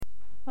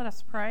Let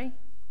us pray.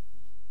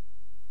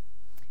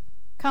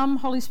 Come,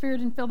 Holy Spirit,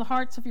 and fill the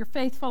hearts of your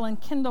faithful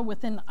and kindle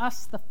within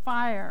us the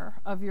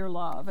fire of your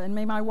love. And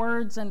may my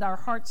words and our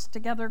hearts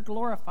together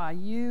glorify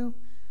you,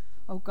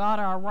 O God,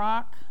 our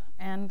rock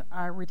and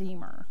our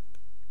Redeemer.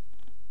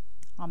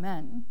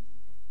 Amen.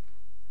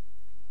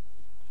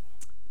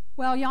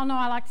 Well, y'all know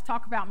I like to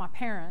talk about my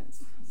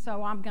parents,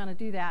 so I'm going to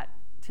do that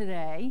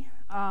today.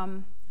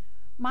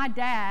 My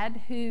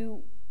dad,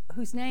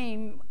 whose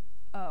name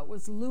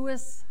was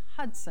Lewis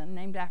Hudson,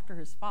 named after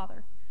his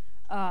father,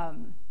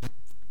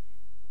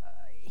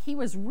 he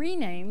was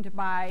renamed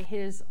by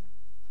his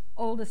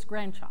oldest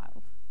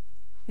grandchild,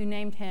 who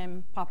named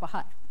him Papa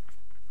Hut.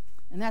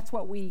 And that's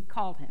what we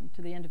called him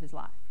to the end of his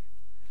life.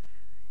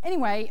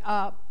 Anyway,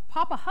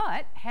 Papa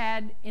Hut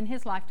had, in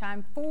his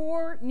lifetime,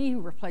 4 knee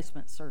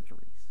replacement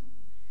surgeries.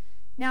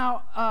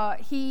 Now,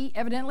 he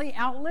evidently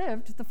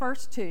outlived the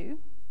first 2.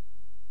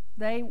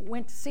 They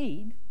went to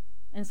seed,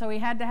 and so he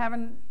had to have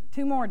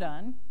 2 more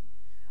done.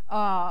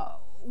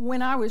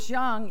 When I was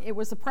young, it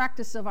was the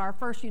practice of our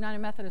First United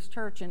Methodist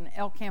Church in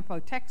El Campo,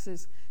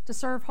 Texas, to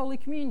serve Holy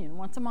Communion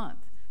once a month.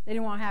 They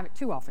didn't want to have it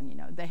too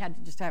often, They had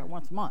to just have it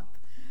once a month.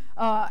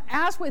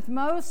 As with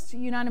most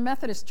United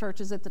Methodist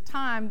churches at the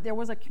time, there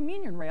was a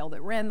communion rail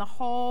that ran the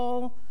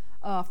whole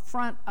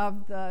front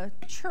of the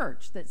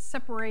church that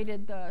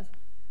separated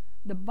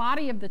the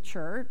body of the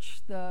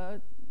church,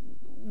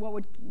 what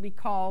would be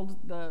called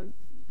I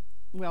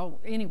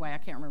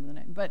can't remember the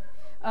name, but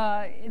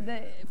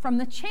from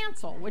the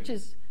chancel, which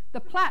is the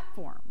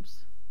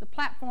platforms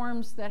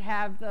that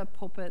have the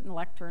pulpit and the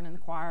lectern and the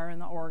choir and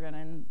the organ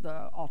and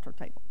the altar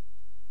table.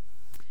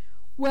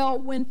 Well,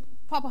 when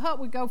Papa Hut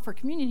would go for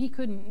communion, he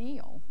couldn't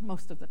kneel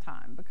most of the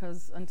time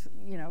because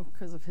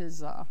of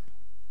his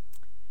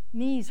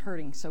knees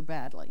hurting so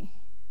badly.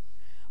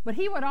 But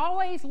he would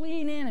always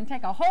lean in and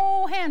take a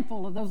whole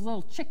handful of those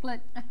little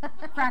chiclet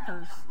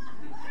crackers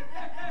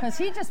because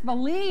he just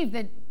believed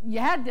that you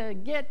had to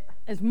get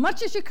as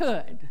much as you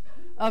could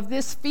of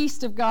this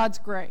feast of God's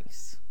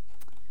grace.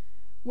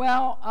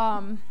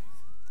 Well,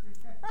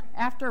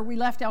 after we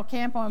left El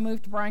Campo and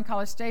moved to Bryan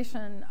College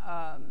Station,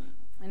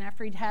 and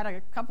after he'd had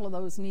a couple of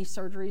those knee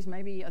surgeries,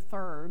 maybe a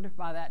third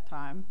by that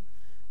time,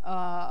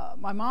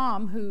 my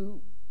mom, who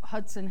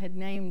Hudson had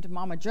named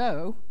Mama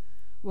Joe,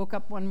 woke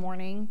up one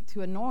morning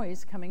to a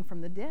noise coming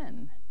from the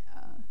den.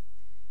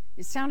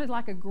 It sounded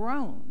like a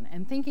groan,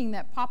 and thinking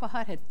that Papa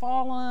Hut had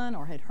fallen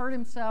or had hurt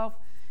himself,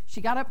 she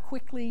got up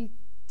quickly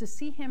to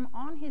see him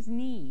on his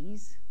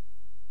knees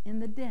in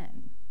the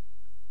den,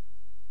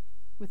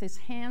 with his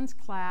hands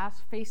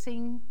clasped,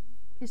 facing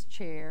his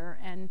chair,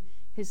 and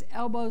his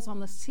elbows on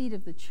the seat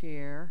of the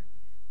chair,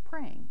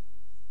 praying.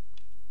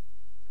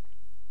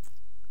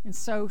 And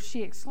so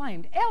she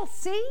exclaimed,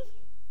 "Elsie!"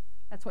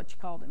 That's what she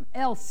called him,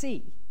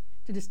 Elsie,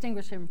 to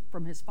distinguish him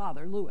from his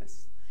father,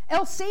 Lewis.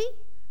 "Elsie,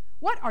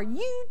 what are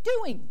you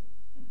doing?"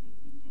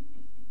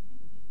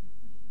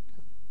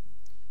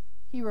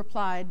 He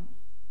replied,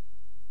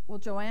 "Well,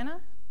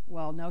 Joanna,"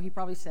 well, no, he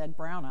probably said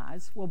brown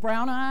eyes. "Well,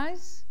 brown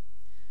eyes,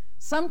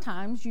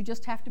 sometimes you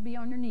just have to be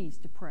on your knees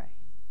to pray."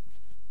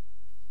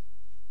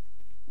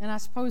 And I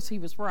suppose he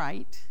was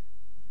right.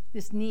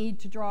 This need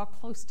to draw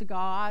close to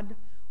God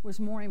was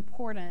more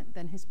important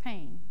than his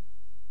pain.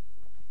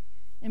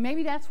 And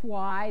maybe that's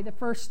why the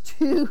first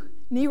 2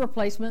 knee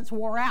replacements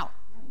wore out.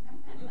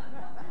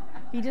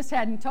 He just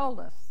hadn't told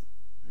us.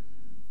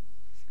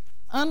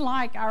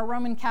 Unlike our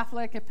Roman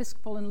Catholic,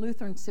 Episcopal, and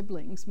Lutheran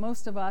siblings,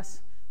 most of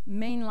us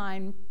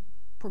mainline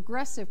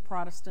progressive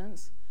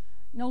Protestants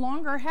no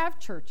longer have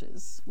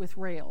churches with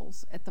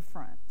rails at the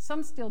front.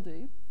 Some still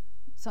do.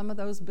 Some of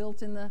those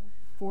built in the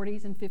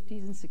 40s and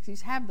 50s and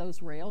 60s have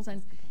those rails.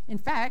 And in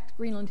fact,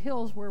 Greenland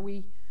Hills, where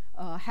we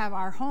have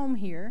our home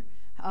here,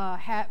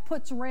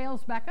 puts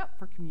rails back up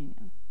for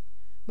communion,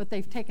 but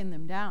they've taken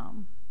them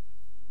down.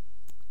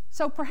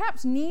 So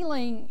perhaps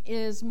kneeling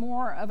is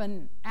more of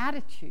an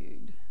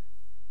attitude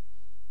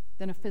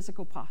than a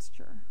physical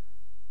posture.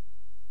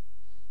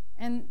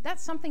 And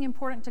that's something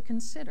important to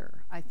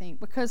consider, I think,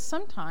 because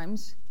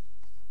sometimes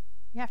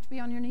you have to be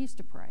on your knees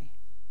to pray.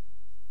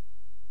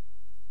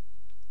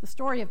 The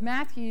story of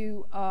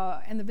Matthew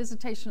and the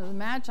visitation of the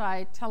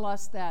Magi tell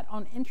us that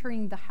on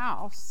entering the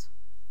house,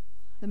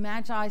 the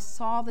Magi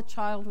saw the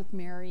child with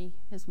Mary,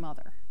 his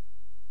mother,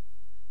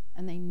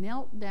 and they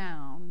knelt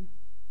down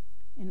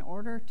in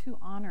order to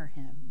honor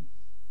him.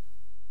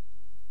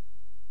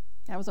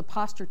 That was a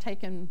posture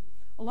taken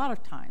a lot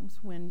of times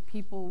when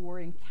people were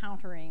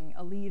encountering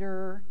a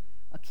leader,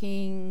 a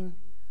king,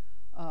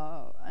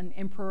 an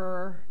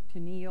emperor, to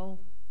kneel.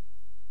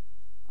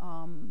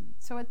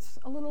 So it's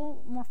a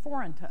little more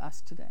foreign to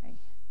us today.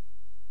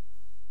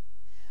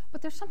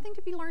 But there's something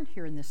to be learned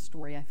here in this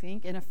story, I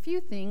think, and a few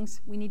things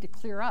we need to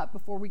clear up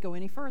before we go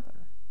any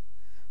further.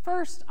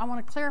 First, I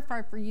want to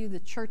clarify for you the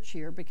church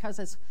here, because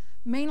as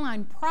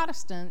mainline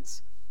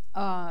Protestants,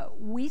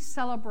 we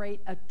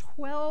celebrate a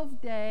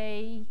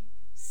 12-day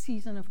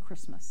season of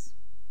Christmas.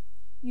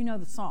 You know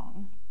the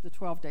song, the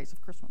 12 Days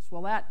of Christmas.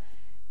 Well,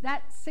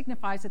 that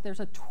signifies that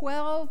there's a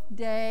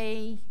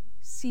 12-day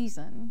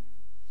season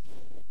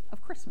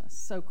of Christmas.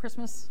 So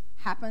Christmas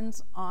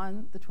happens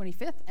on the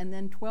 25th, and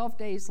then 12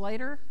 days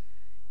later,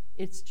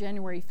 it's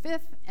January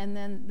 5th, and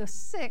then the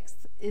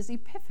 6th is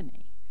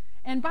Epiphany.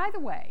 And by the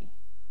way,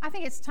 I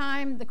think it's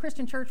time the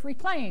Christian church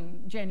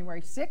reclaim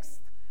January 6th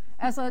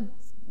as a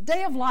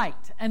day of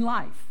light and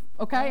life,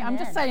 okay? Amen. I'm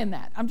just saying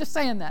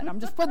that. I'm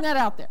just putting that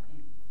out there.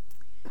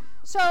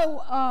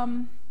 So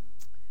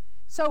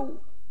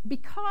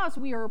because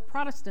we are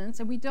Protestants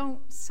and we don't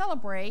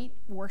celebrate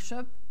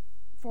worship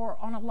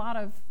on a lot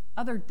of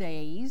other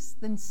days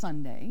than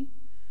Sunday,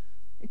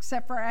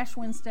 except for Ash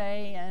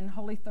Wednesday and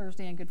Holy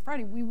Thursday and Good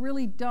Friday, we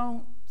really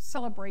don't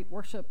celebrate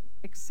worship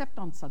except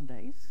on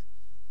Sundays.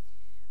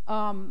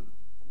 And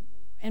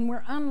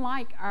we're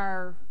unlike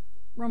our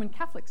Roman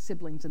Catholic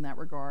siblings in that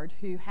regard,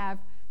 who have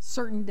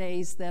certain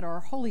days that are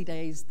holy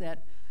days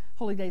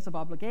of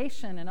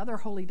obligation, and other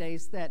holy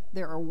days that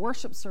there are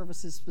worship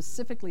services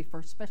specifically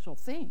for special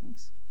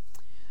things.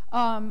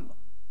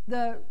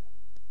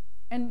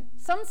 And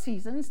some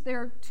seasons, there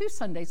are 2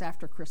 Sundays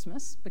after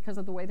Christmas because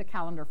of the way the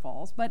calendar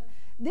falls. But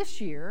this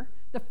year,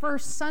 the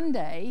first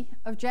Sunday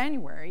of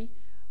January,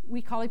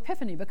 we call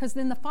Epiphany, because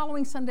then the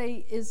following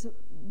Sunday is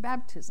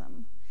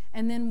baptism.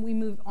 And then we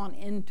move on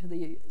into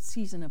the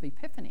season of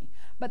Epiphany.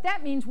 But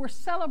that means we're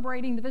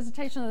celebrating the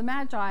visitation of the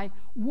Magi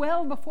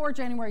well before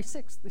January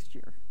 6th this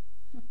year,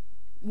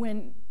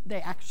 when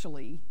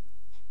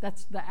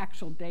that's the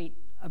actual date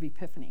of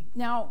Epiphany.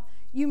 Now,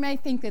 you may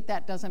think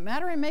that doesn't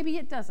matter, and maybe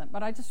it doesn't,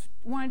 but I just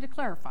wanted to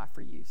clarify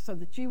for you so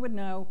that you would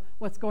know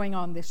what's going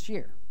on this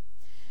year.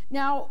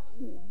 Now,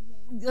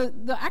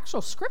 the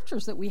actual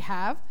scriptures that we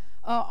have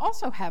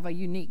also have a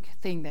unique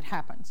thing that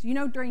happens. You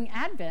know, during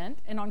Advent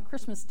and on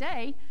Christmas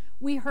Day,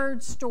 we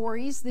heard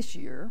stories this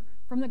year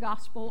from the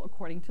Gospel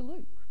according to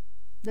Luke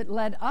that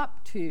led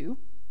up to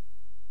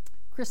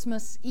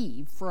Christmas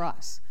Eve for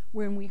us,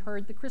 when we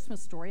heard the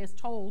Christmas story as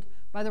told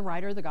by the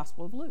writer of the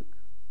Gospel of Luke.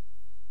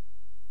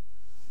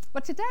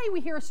 But today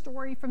we hear a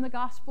story from the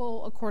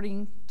Gospel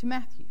according to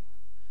Matthew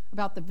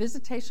about the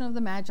visitation of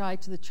the Magi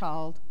to the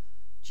child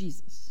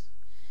Jesus.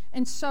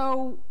 And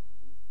so,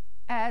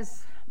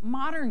 as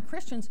modern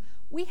Christians,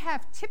 we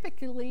have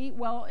typically,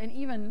 and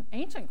even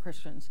ancient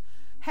Christians,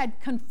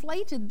 had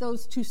conflated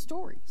those 2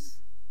 stories.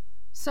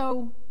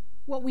 So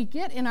what we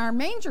get in our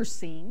manger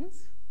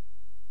scenes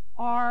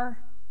are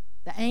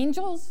the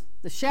angels,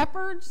 the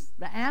shepherds,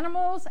 the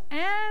animals,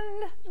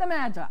 and the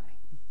Magi.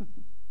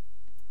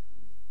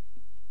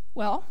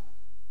 Well,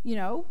 you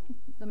know,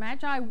 the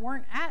Magi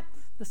weren't at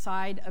the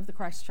side of the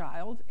Christ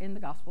child in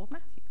the Gospel of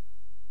Matthew.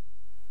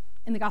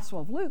 In the Gospel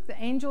of Luke,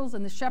 the angels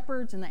and the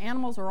shepherds and the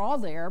animals are all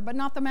there, but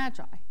not the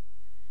Magi.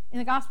 In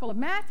the Gospel of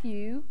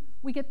Matthew,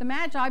 we get the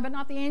Magi, but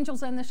not the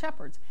angels and the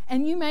shepherds.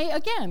 And you may,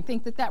 again,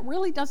 think that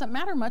really doesn't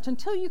matter much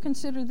until you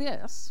consider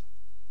this.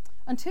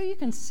 Until you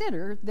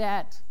consider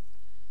that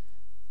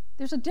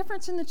there's a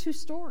difference in the 2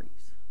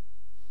 stories.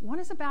 One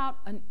is about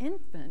an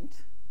infant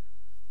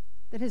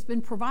that has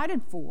been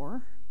provided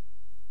for.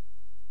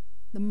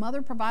 The mother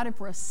and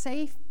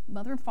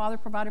father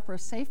provided for a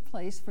safe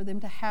place for them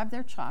to have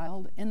their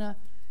child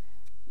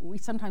we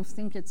sometimes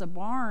think it's a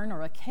barn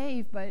or a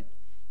cave, but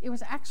it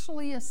was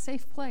actually a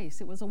safe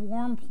place. It was a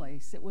warm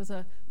place. It was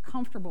a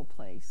comfortable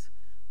place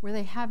where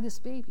they have this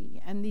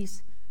baby. And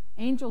these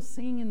angels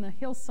sing in the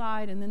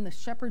hillside, and then the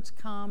shepherds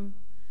come.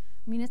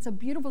 I mean, it's a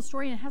beautiful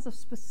story, and it has a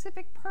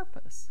specific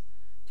purpose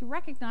to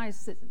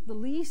recognize that the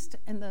least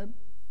and the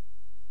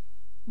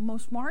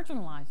most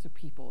marginalized of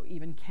people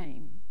even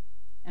came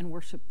and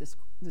worshiped this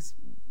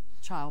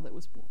child that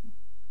was born.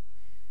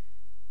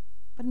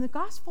 But in the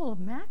Gospel of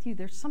Matthew,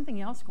 there's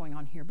something else going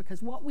on here,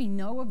 because what we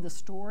know of the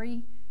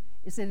story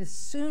is that as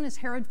soon as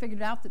Herod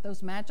figured out that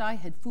those Magi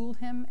had fooled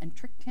him and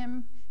tricked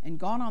him and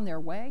gone on their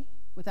way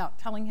without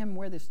telling him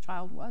where this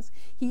child was,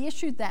 he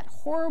issued that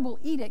horrible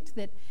edict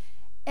that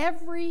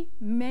every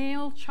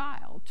male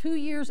child 2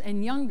 years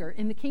and younger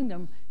in the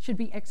kingdom should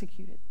be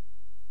executed,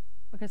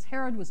 because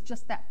Herod was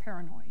just that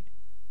paranoid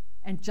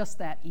and just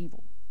that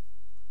evil.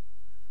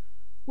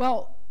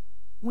 Well,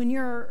 when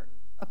you're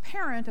a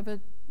parent of a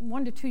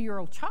 1 to 2 year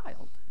old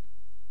child,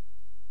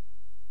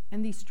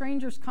 and these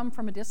strangers come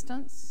from a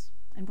distance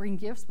and bring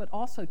gifts, but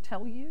also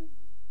tell you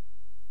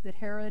that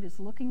Herod is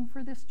looking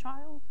for this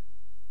child,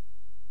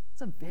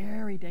 it's a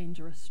very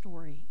dangerous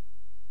story.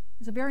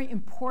 It's a very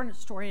important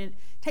story, and it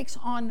takes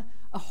on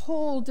a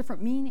whole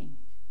different meaning.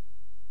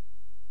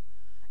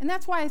 And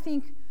that's why I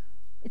think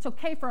it's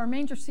okay for our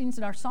manger scenes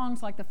and our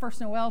songs like the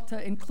First Noel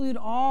to include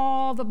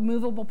all the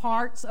movable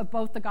parts of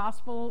both the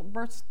gospel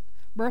birth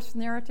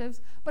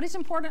narratives, but it's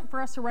important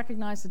for us to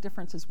recognize the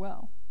difference as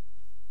well.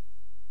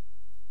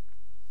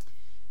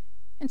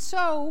 And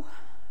so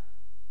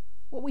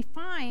what we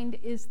find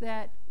is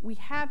that we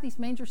have these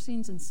manger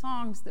scenes and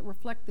songs that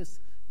reflect this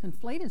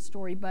conflated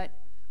story, but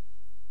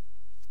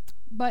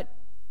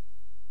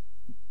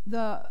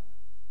the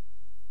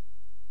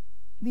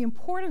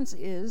importance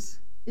is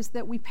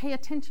that we pay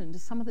attention to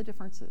some of the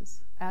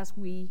differences as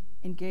we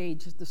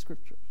engage the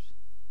scriptures.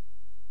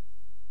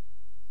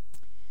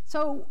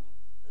 So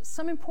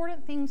some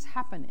important things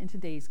happen in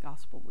today's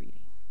gospel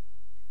reading.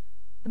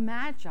 The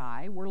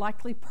Magi were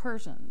likely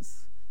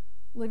Persians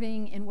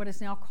living in what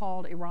is now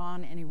called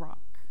Iran and Iraq.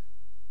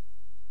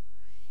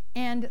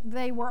 And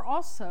they were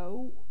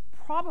also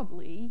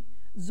probably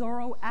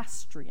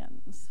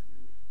Zoroastrians.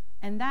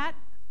 And that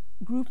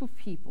group of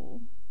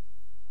people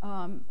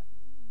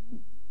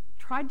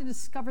tried to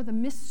discover the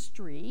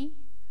mystery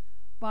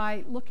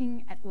by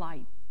looking at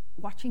light,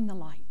 watching the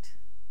light,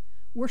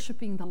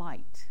 worshiping the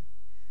light.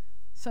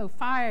 So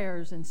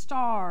fires and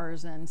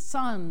stars and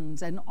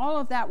suns and all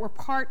of that were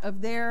part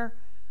of their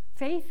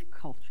faith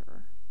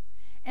culture.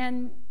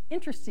 And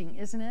interesting,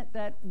 isn't it,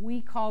 that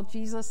we call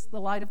Jesus the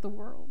light of the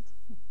world?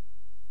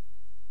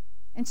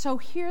 And so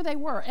here they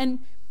were. And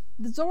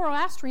the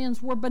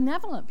Zoroastrians were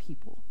benevolent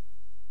people.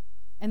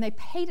 And they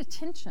paid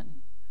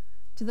attention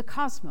to the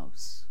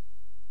cosmos.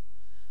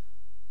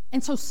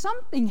 And so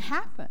something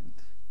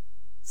happened.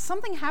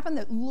 Something happened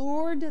that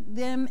lured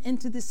them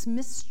into this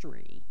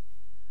mystery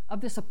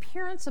of this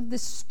appearance of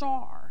this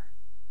star.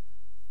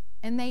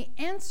 And they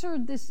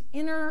answered this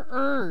inner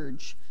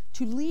urge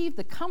to leave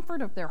the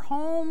comfort of their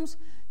homes,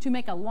 to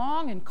make a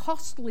long and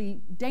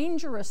costly,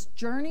 dangerous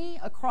journey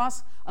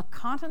across a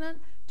continent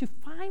to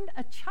find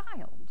a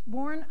child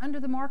born under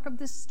the mark of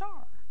this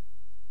star.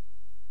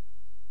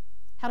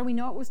 How do we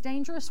know it was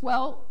dangerous?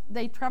 Well,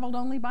 they traveled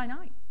only by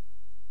night.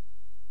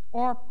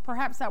 Or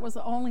perhaps that was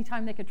the only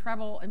time they could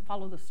travel and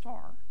follow the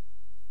star.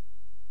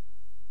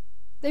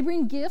 They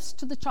bring gifts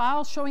to the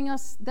child, showing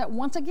us that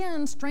once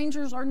again,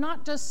 strangers are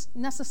not just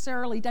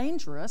necessarily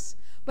dangerous,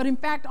 but in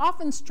fact,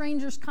 often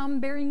strangers come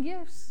bearing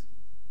gifts.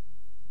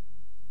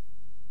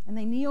 And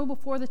they kneel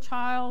before the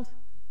child,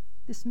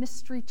 this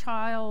mystery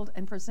child,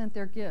 and present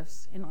their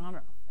gifts in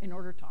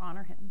order to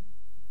honor him.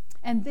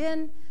 And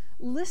then,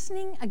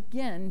 listening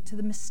again to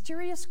the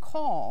mysterious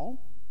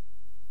call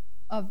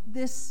of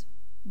this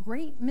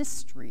great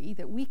mystery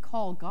that we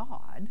call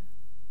God,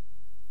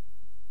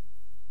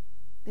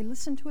 they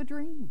listen to a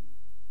dream.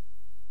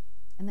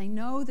 And they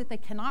know that they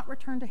cannot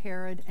return to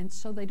Herod, and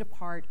so they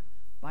depart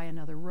by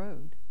another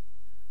road,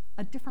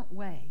 a different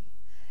way.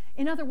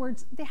 In other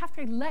words, they have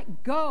to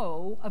let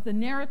go of the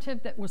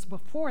narrative that was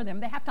before them.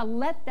 They have to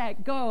let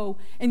that go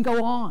and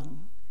go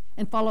on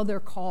and follow their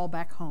call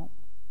back home.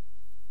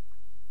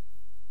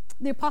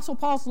 The Apostle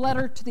Paul's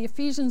letter to the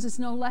Ephesians is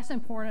no less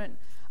important.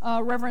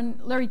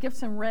 Reverend Larry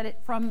Gibson read it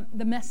from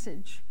The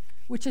Message,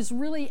 which is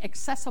really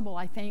accessible,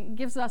 I think. It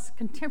gives us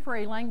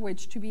contemporary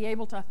language to be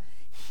able to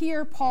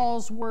hear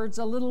Paul's words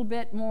a little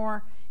bit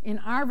more in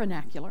our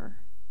vernacular.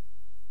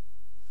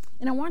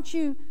 And I want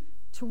you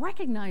to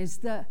recognize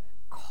the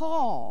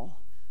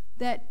call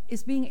that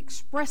is being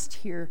expressed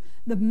here,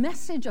 the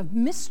message of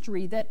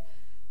mystery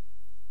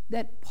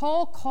that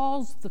Paul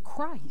calls the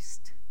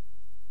Christ,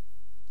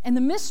 and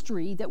the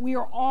mystery that we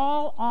are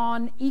all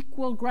on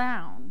equal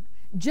ground.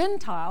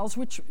 Gentiles,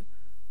 which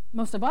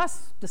most of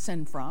us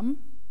descend from,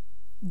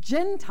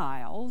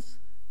 Gentiles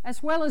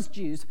as well as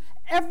Jews.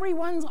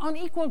 Everyone's on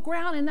equal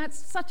ground, and that's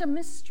such a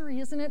mystery,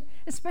 isn't it?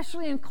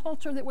 Especially in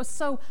culture that was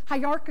so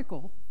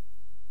hierarchical.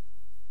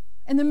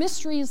 And the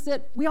mystery is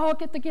that we all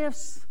get the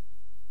gifts.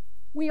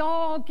 We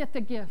all get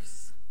the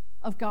gifts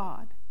of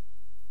God.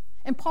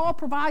 And Paul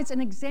provides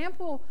an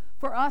example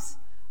for us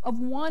of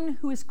one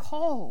who is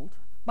called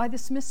by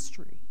this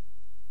mystery,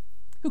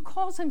 who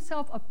calls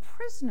himself a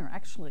prisoner,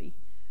 actually.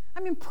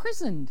 I'm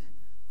imprisoned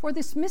for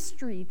this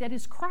mystery that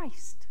is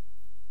Christ.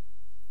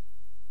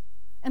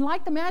 And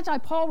like the Magi,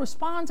 Paul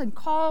responds and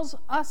calls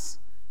us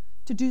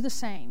to do the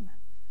same,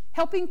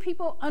 helping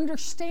people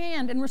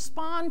understand and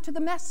respond to the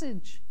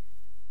message,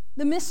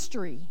 the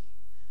mystery,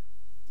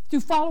 through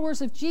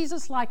followers of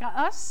Jesus like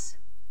us,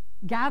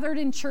 gathered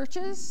in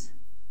churches.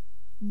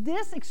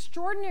 This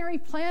extraordinary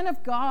plan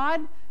of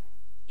God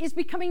is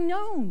becoming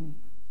known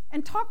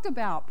and talked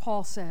about,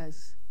 Paul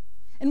says.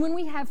 And when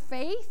we have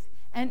faith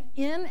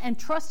and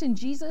trust in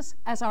Jesus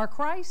as our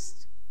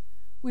Christ,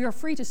 we are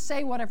free to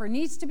say whatever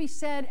needs to be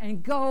said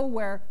and go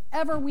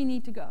wherever we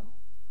need to go.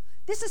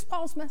 This is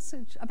Paul's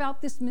message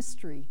about this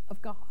mystery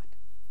of God.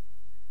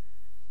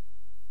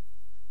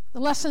 The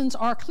lessons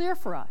are clear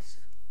for us.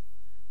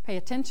 Pay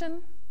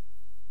attention.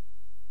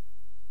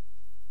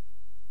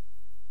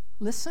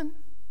 Listen.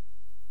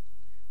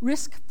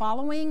 Risk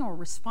following or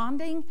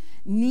responding.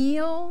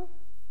 Kneel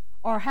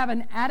or have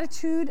an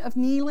attitude of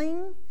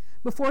kneeling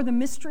before the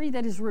mystery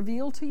that is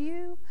revealed to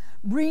you.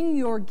 Bring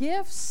your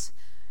gifts.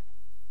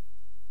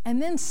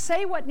 And then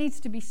say what needs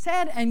to be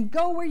said and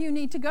go where you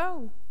need to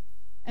go.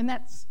 And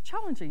that's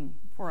challenging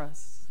for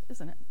us,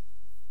 isn't it?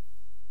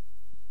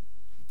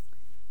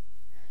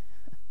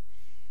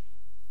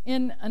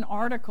 In an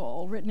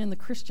article written in the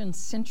Christian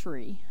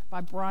Century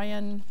by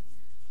Brian,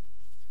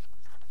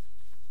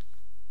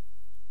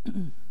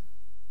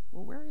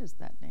 where is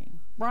that name?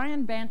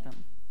 Brian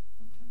Bantam.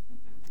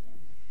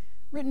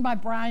 Written by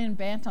Brian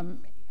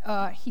Bantam,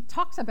 he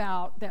talks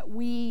about that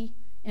we,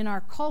 in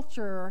our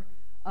culture,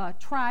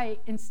 try,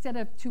 instead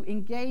of to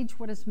engage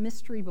what is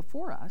mystery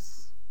before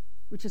us,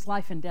 which is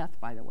life and death,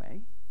 by the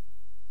way,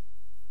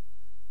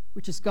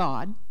 which is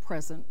God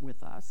present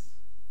with us,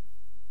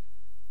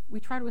 we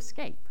try to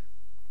escape.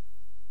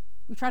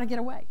 We try to get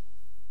away.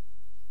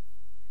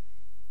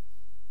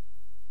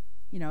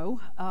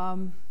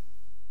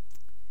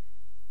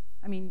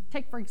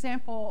 Take, for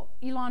example,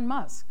 Elon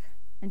Musk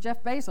and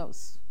Jeff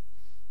Bezos,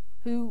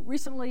 who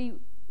recently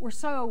were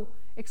so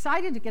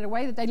excited to get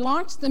away that they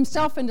launched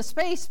themselves into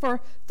space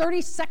for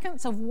 30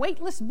 seconds of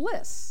weightless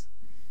bliss.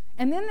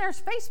 And then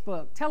there's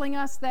Facebook telling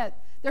us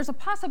that there's a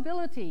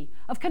possibility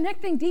of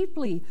connecting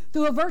deeply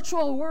through a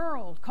virtual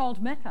world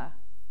called Meta.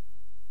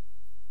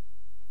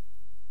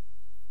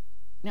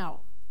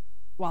 Now,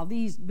 while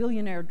these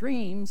billionaire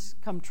dreams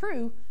come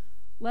true,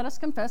 let us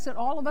confess that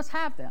all of us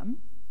have them.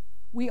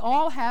 We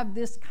all have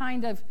this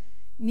kind of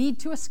need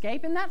to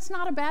escape, and that's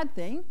not a bad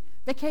thing.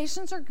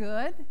 Vacations are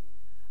good.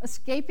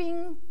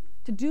 Escaping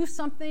to do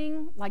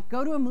something like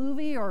go to a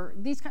movie or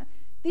these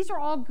are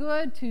all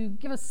good to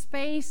give us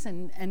space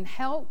and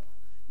help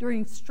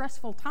during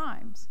stressful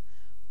times.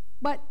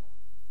 But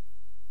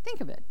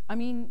think of it.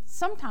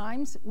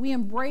 Sometimes we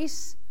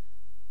embrace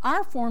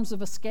our forms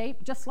of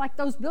escape just like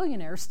those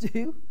billionaires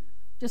do,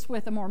 just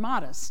with a more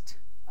modest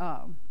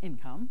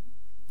income.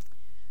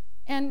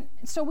 And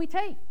so we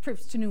take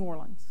trips to New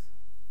Orleans.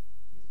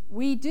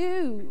 We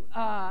do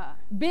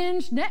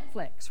binge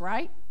Netflix,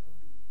 right?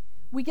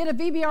 We get a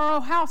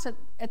VBRO house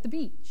at the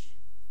beach.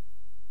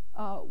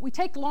 We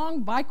take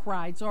long bike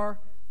rides or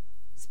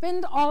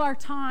spend all our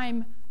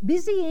time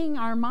busying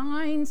our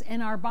minds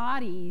and our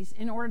bodies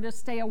in order to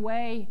stay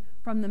away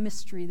from the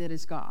mystery that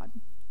is God.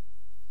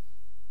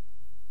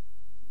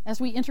 As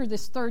we enter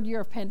this third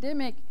year of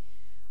pandemic,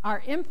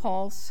 our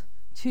impulse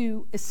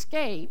to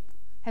escape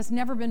has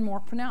never been more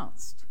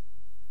pronounced.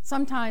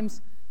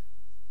 Sometimes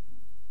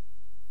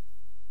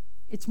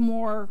it's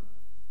more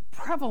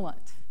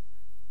prevalent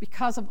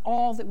because of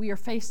all that we are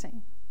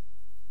facing.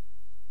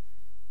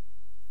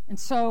 And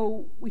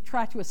so we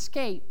try to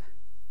escape.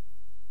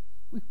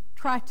 We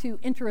try to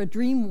enter a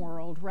dream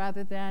world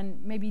rather than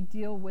maybe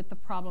deal with the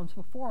problems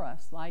before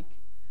us, like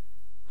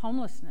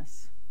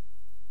homelessness.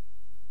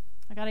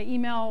 I got an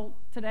email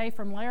today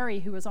from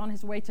Larry, who was on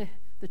his way to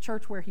the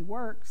church where he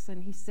works,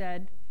 and he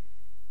said,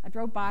 I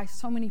drove by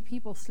so many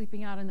people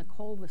sleeping out in the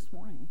cold this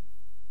morning.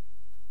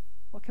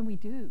 What can we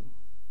do?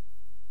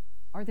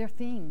 Are there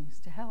things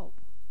to help?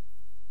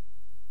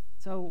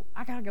 So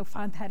I got to go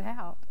find that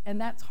out.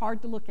 And that's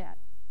hard to look at.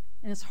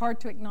 And it's hard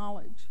to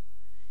acknowledge.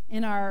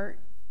 In our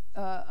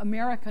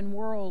American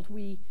world,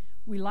 we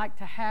like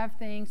to have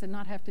things and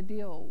not have to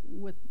deal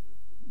with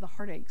the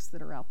heartaches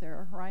that are out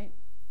there, right?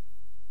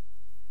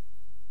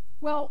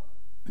 Well,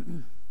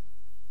 in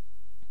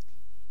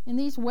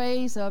these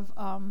ways of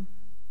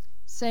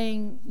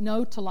saying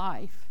no to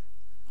life,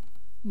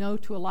 no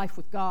to a life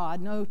with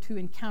God, no to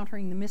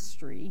encountering the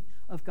mystery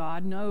of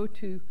God, no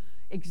to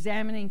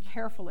examining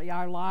carefully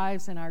our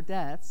lives and our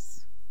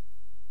deaths,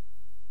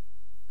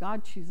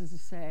 God chooses to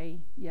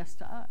say yes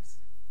to us.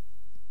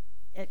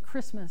 At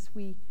Christmas,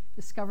 we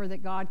discover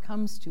that God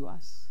comes to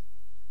us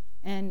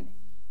and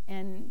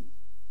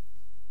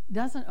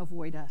doesn't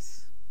avoid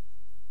us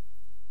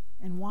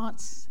and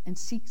wants and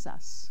seeks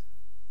us.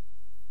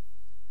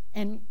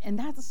 And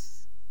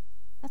that's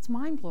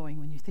mind-blowing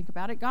when you think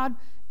about it. God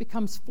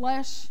becomes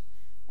flesh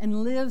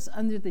and lives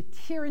under the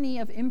tyranny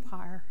of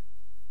empire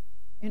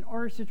in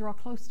order to draw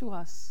close to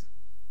us.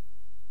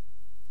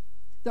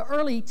 The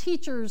early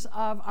teachers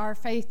of our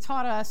faith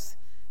taught us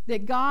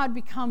that God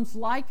becomes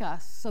like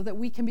us so that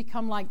we can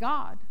become like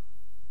God.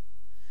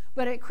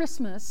 But at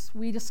Christmas,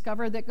 we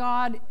discover that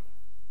God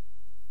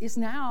is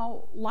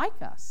now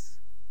like us.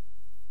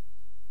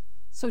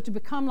 So to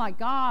become like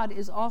God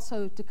is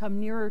also to come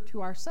nearer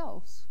to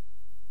ourselves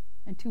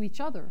and to each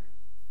other,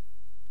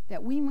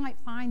 that we might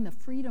find the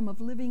freedom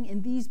of living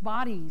in these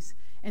bodies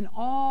and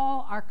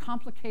all our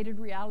complicated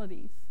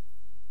realities.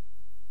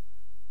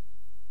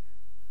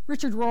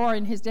 Richard Rohr,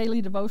 in his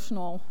daily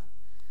devotional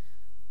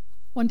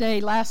one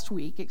day last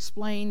week,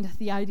 explained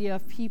the idea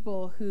of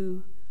people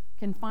who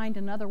can find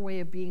another way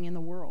of being in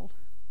the world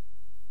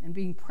and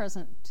being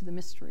present to the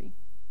mystery.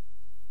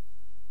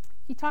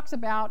 He talks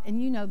about,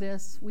 and you know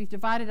this, we've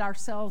divided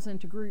ourselves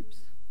into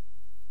groups,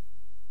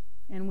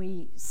 and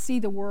we see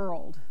the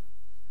world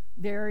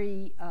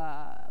very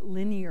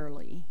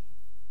linearly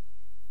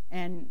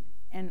and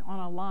on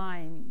a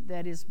line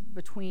that is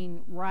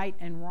between right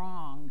and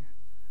wrong,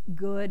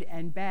 good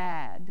and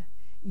bad,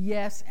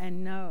 yes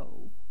and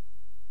no.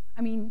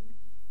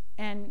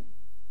 And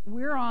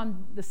we're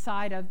on the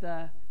side of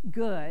the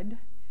good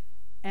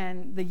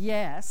and the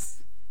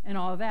yes and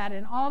all of that,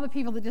 and all the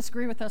people that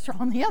disagree with us are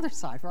on the other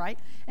side, right?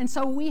 And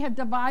so we have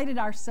divided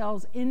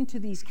ourselves into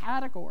these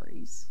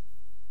categories.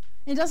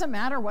 It doesn't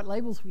matter what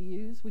labels we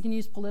use. We can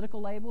use political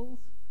labels.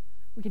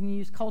 We can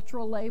use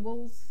cultural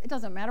labels. It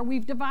doesn't matter.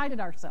 We've divided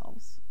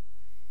ourselves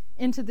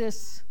into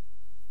this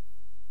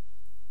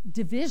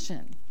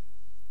division,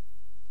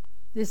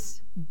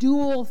 this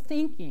dual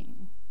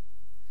thinking.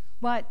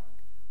 But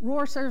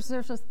Rohr says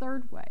there's a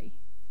third way.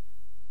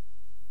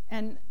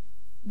 And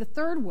the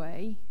third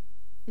way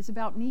is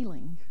about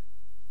kneeling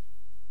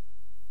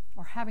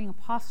or having a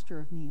posture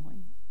of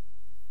kneeling.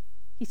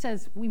 He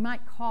says we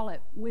might call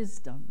it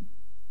wisdom,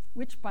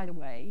 which, by the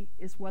way,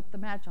 is what the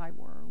Magi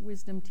were,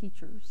 wisdom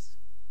teachers.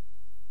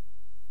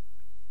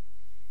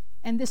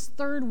 And this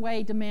third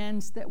way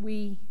demands that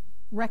we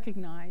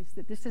recognize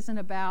that this isn't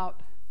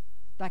about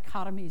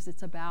dichotomies,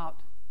 it's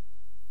about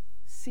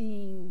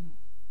seeing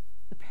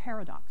the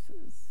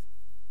paradoxes.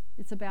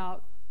 It's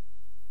about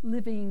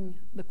living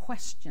the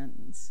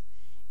questions.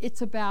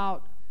 It's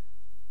about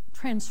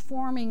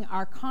transforming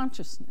our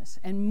consciousness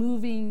and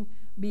moving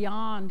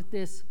beyond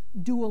this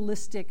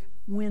dualistic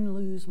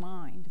win-lose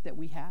mind that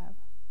we have.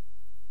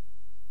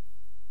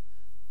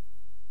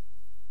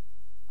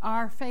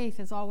 Our faith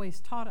has always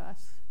taught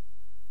us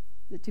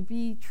that to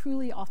be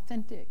truly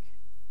authentic,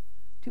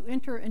 to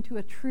enter into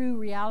a true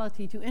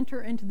reality, to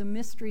enter into the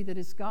mystery that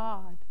is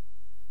God,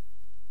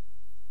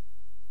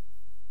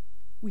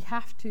 we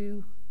have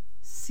to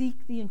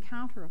seek the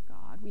encounter of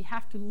God. We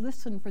have to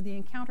listen for the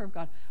encounter of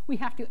God. We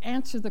have to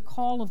answer the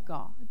call of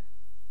God.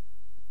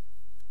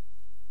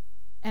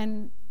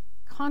 And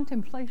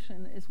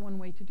contemplation is one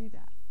way to do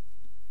that.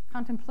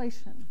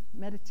 Contemplation,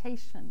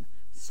 meditation,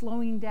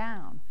 slowing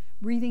down,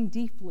 breathing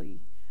deeply,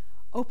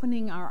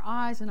 opening our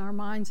eyes and our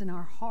minds and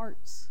our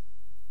hearts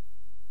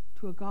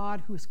to a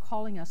God who is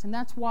calling us. And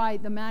that's why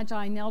the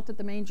Magi knelt at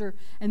the manger,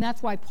 and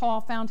that's why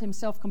Paul found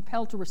himself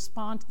compelled to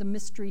respond to the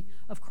mystery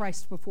of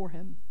Christ before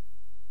him.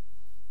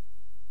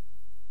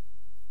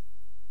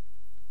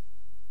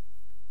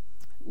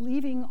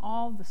 Leaving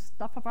all the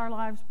stuff of our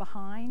lives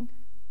behind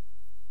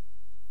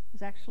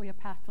is actually a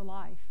path to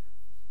life,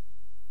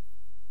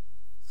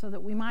 so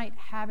that we might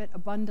have it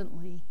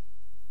abundantly.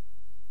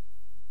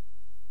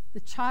 The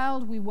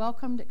child we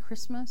welcomed at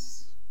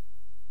Christmas,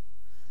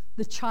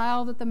 the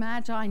child that the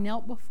Magi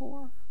knelt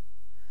before,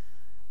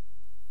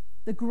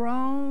 the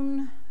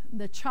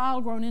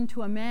child grown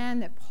into a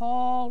man that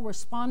Paul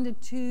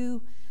responded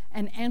to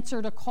and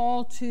answered a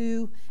call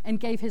to and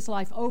gave his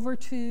life over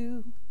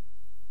to,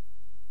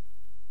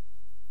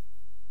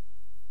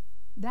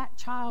 that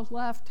child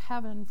left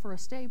heaven for a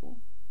stable,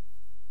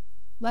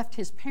 left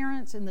his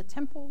parents in the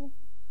temple,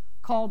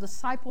 called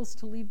disciples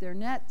to leave their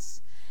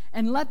nets,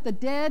 and let the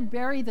dead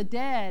bury the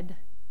dead.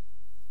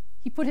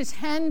 He put his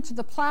hand to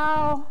the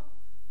plow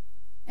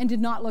and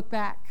did not look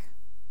back.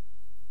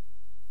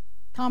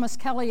 Thomas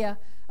Kelly, a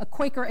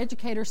Quaker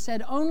educator,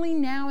 said, "Only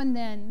now and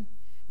then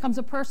comes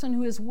a person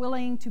who is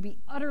willing to be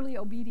utterly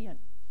obedient,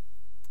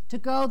 to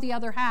go the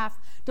other half,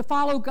 to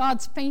follow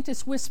God's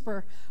faintest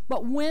whisper.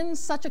 But when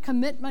such a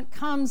commitment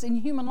comes in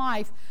human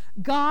life,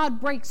 God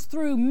breaks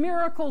through.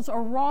 Miracles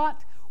are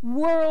wrought,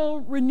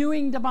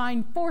 world-renewing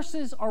divine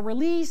forces are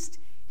released,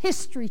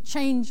 history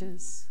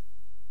changes."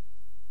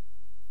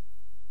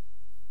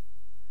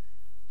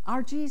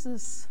 Our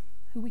Jesus,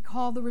 who we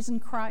call the risen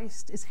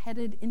Christ, is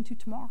headed into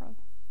tomorrow.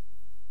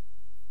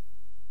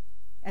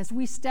 As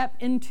we step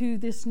into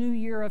this new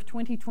year of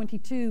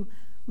 2022,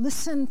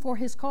 listen for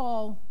his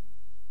call.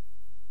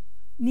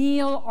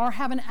 Kneel or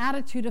have an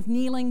attitude of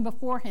kneeling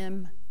before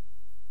him.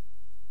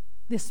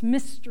 This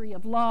mystery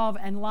of love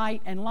and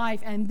light and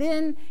life, and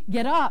then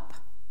get up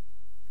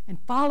and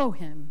follow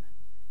him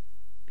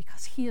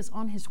because he is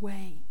on his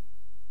way.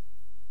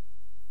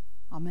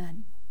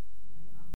 Amen.